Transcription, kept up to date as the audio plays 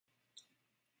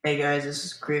Hey guys, this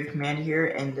is Creative Command here,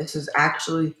 and this is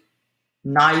actually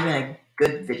not even a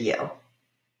good video.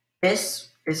 This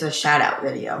is a shout out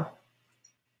video.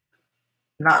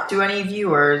 Not to any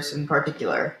viewers in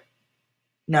particular.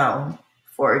 No,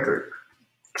 for a group.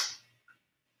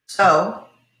 So,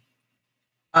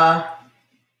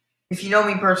 if you know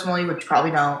me personally, which you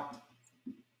probably don't,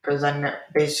 because I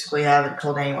basically haven't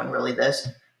told anyone really this,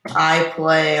 I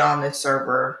play on this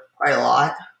server quite a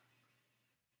lot.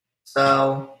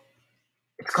 So,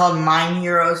 it's called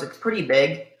Mineheroes. It's pretty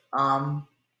big. And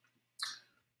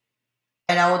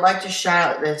I would like to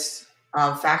shout out this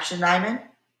faction diamond.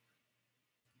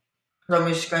 So I'm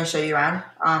just going to show you around.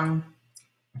 All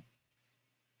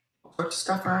sorts of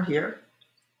stuff around here.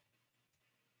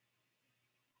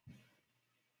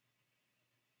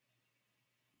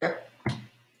 Yep.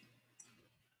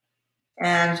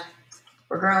 And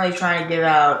we're currently trying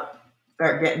to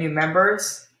get new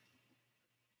members.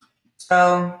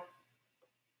 So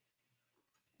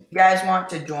if you guys want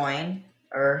to join,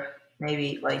 or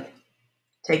maybe like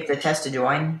take the test to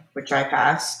join, which I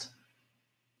passed.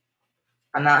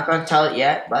 I'm not going to tell it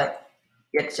yet, but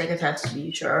you have to take a test to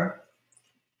be sure.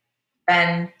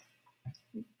 And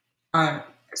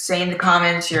say in the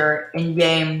comments your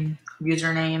in-game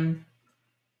username.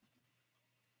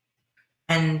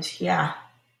 And yeah,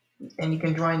 and you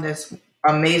can join this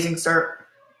amazing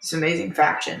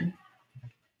faction.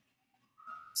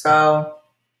 So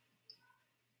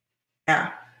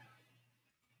yeah,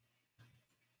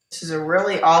 this is a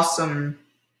really awesome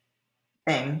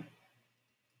thing.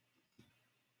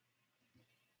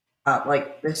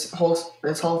 Like this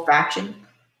whole faction,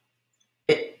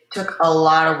 it took a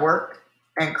lot of work,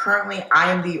 and currently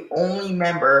I am the only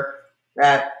member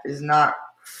that is not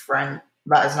friends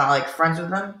with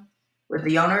them, with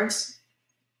the owners.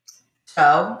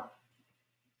 So,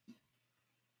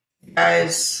 if you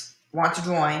guys want to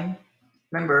join,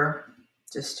 remember,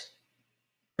 just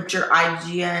put your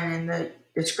IGN in the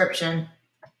description.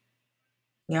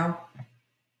 You know,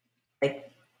 like,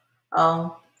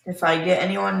 if I get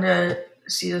anyone to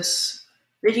see this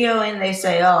video and they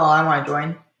say, oh, I want to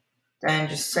join, then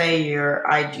just say your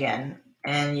IGN.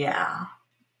 And yeah.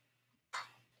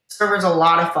 Server's a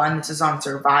lot of fun. This is on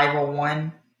Survival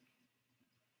 1.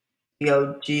 The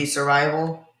OG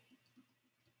Survival.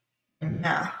 And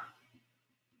yeah.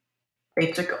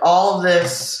 They took all of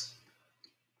this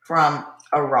from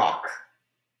a rock.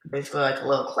 Basically like a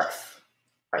little cliff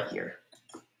right here.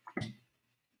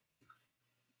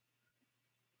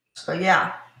 So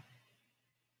yeah.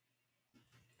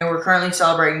 And we're currently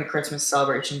celebrating the Christmas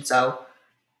celebration, so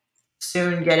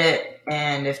soon get it,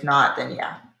 and if not, then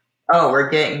yeah. Oh, we're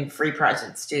getting free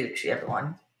presents too to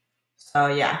everyone. So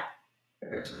yeah.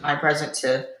 There's my present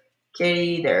to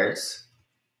Kitty, there's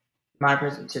my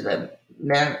present to the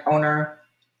owner.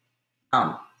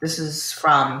 This is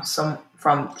from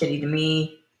Kitty to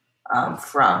me,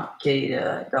 from Kitty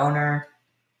to the owner,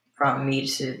 from me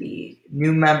to the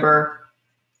new member,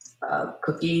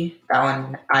 Cookie. That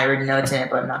one I already know it's in it,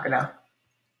 but I'm not gonna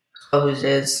know whose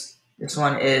is. This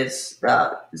one is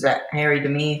Harry to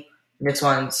me. And this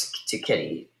one's to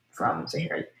Kitty from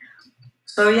Zahari.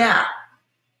 So yeah,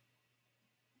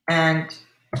 and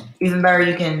even better,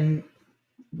 you can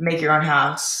make your own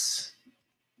house.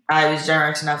 They were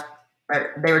generous enough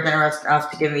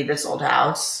to give me this old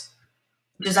house,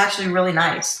 which is actually really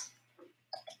nice.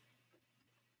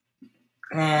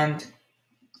 And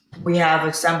we have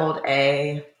assembled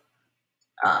a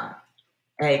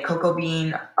cocoa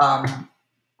bean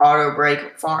auto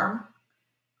brake farm.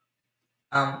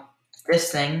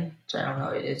 This thing, which I don't know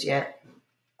what it is yet.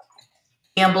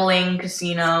 Gambling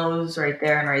casinos right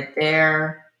there and right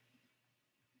there.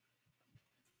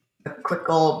 A quick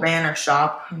old banner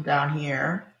shop down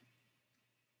here.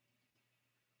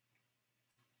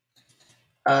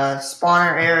 A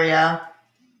spawner area.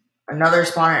 Another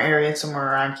spawner area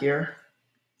somewhere around here.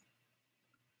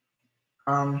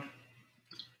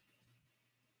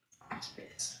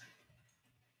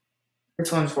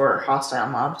 This one's for hostile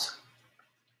mobs.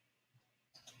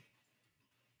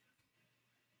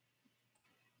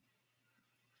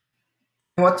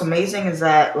 And what's amazing is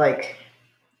that, like,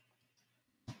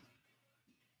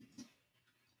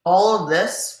 all of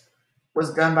this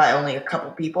was done by only a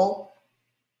couple people.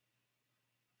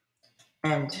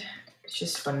 And it's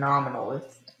just phenomenal.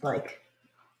 It's like,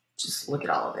 just look at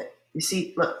all of it. You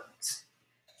see, look.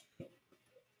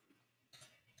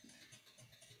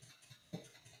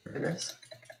 Look at this.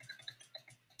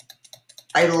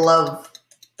 I love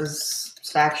this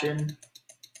faction.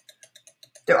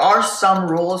 There are some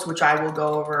rules which I will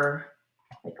go over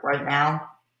like right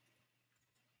now.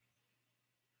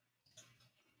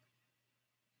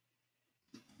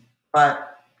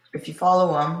 But if you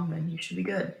follow them, then you should be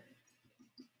good.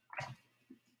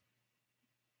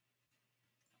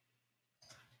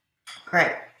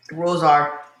 Great. The rules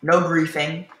are no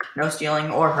griefing, no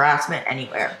stealing or harassment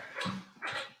anywhere.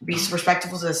 Be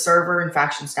respectful to the server and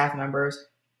faction staff members.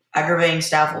 Aggravating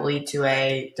staff will lead to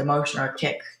a demotion or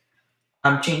kick.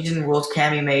 Changing the rules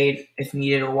can be made if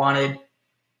needed or wanted.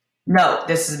 No,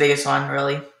 this is the biggest one,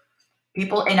 really.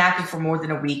 People inactive for more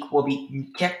than a week will be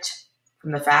kicked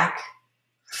from the FAC.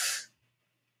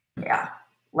 Yeah.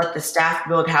 Let the staff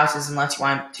build houses unless you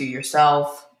want to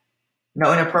yourself.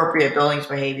 No inappropriate buildings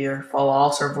behavior. Follow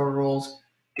all server rules.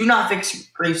 Do not fix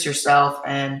griefs yourself.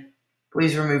 And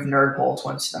please remove nerd holes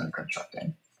once done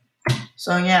constructing.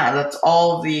 So yeah, that's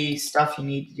all the stuff you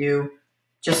need to do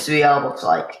just to be able to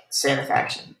like stay in the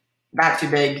faction. Not too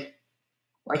big.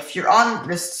 Like if you're on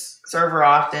this server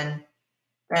often,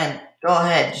 then go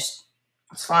ahead. Just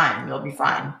it's fine. You'll be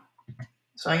fine.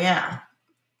 So yeah.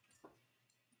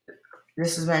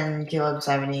 This has been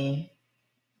Caleb70,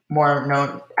 more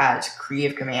known as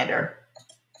Creative Commander.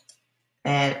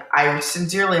 And I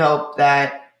sincerely hope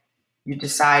that you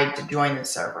decide to join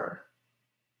this server.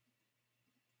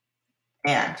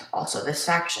 And also this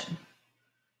faction.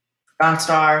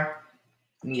 Dawnstar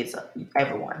needs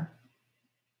everyone.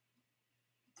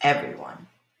 Everyone.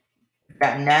 We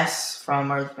got Ness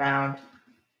from Earthbound.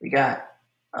 We got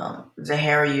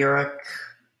Zahara Uruk.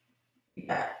 We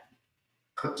got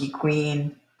Cookie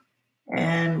Queen.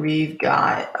 And we've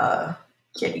got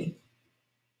Kitty.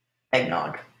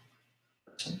 Eggnog.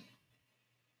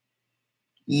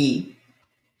 Yee.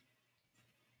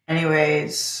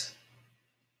 Anyways,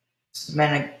 this has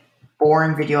been a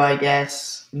boring video, I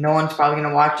guess. No one's probably going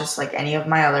to watch this like any of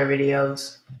my other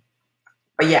videos.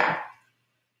 But yeah.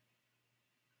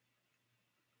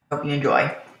 Hope you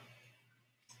enjoy.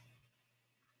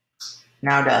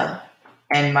 Now to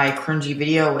end my cringy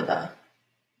video with a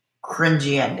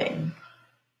cringy ending.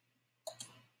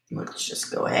 Let's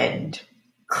just go ahead and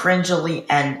cringily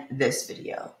end this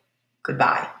video.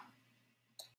 Goodbye.